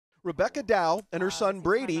Rebecca Dow and her son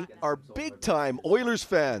Brady are big-time Oilers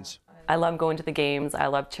fans. I love going to the games, I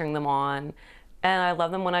love cheering them on, and I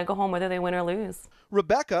love them when I go home, whether they win or lose.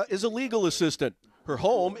 Rebecca is a legal assistant. Her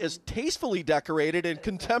home is tastefully decorated in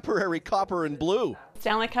contemporary copper and blue.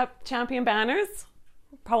 Stanley Cup champion banners,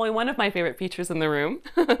 probably one of my favorite features in the room.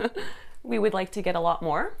 We would like to get a lot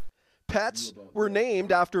more. Pets were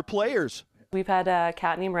named after players. We've had a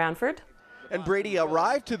cat named Ranford. And Brady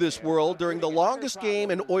arrived to this world during the longest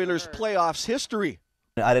game in Oilers playoffs history.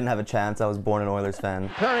 I didn't have a chance. I was born an Oilers fan.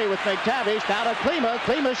 Perry with McTavish, down to Klima.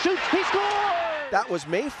 Klima shoots, he scores! That was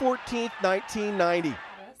May 14th, 1990.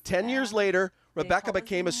 10 years later, Rebecca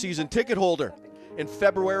became a season ticket holder. In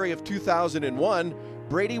February of 2001,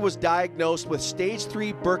 Brady was diagnosed with stage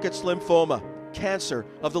 3 Burkitt's lymphoma, cancer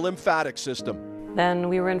of the lymphatic system. Then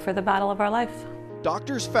we were in for the battle of our life.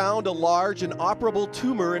 Doctors found a large and operable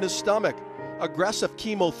tumor in his stomach. Aggressive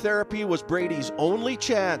chemotherapy was Brady's only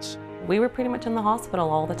chance. We were pretty much in the hospital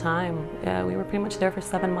all the time. We were pretty much there for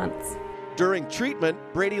 7 months. During treatment,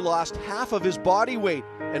 Brady lost half of his body weight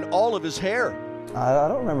and all of his hair. I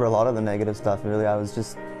don't remember a lot of the negative stuff, really. I was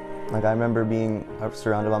just, I remember being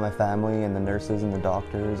surrounded by my family and the nurses and the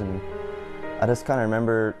doctors, and I just kind of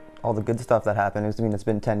remember all the good stuff that happened. It's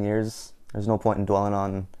been 10 years. There's no point in dwelling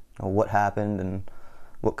on what happened and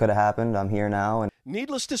what could have happened. I'm here now. And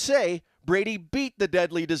needless to say, Brady beat the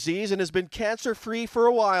deadly disease and has been cancer-free for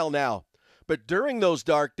a while now. But during those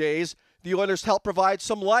dark days, the Oilers helped provide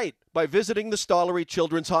some light by visiting the Stollery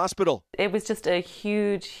Children's Hospital. It was just a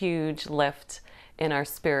huge, huge lift in our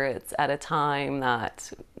spirits at a time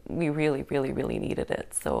that we really, really, really needed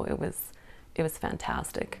it. So it was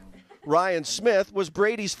fantastic. Ryan Smyth was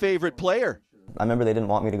Brady's favorite player. I remember they didn't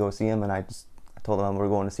want me to go see him, and I told them we were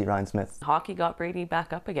going to see Ryan Smyth. Hockey got Brady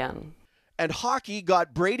back up again. And hockey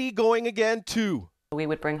got Brady going again too. We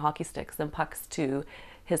would bring hockey sticks and pucks to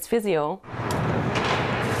his physio.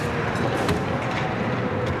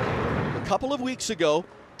 A couple of weeks ago,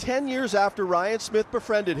 10 years after Ryan Smyth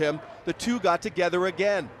befriended him, the two got together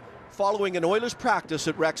again, following an Oilers practice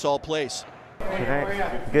at Rexall Place.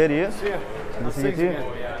 Good, you? Good to see you too.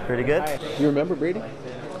 Pretty good. You remember Brady?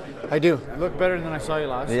 I do. You look better than I saw you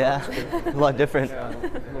last. Yeah, a lot different. A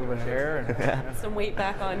little bit of hair. And some weight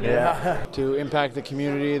back on you. Yeah. To impact the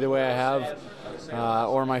community the way I have,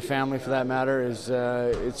 or my family for that matter, is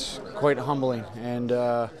it's quite humbling. And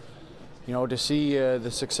to see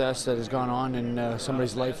the success that has gone on in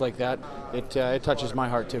somebody's life like that, it touches my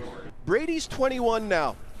heart too. Brady's 21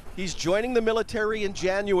 now. He's joining the military in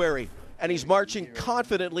January, and he's marching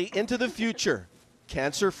confidently into the future,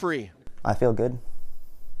 cancer-free. I feel good.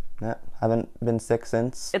 Yeah, haven't been sick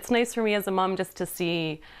since. It's nice for me as a mom just to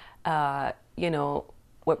see, what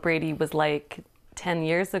Brady was like 10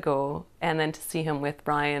 years ago, and then to see him with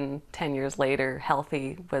Brian 10 years later,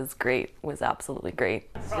 healthy, was great, was absolutely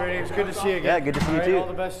great. Brady, it's good to see you again. Yeah, good to see you too. All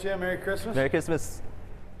the best to you. Merry Christmas. Merry Christmas.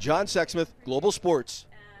 John Sexsmith, Global Sports.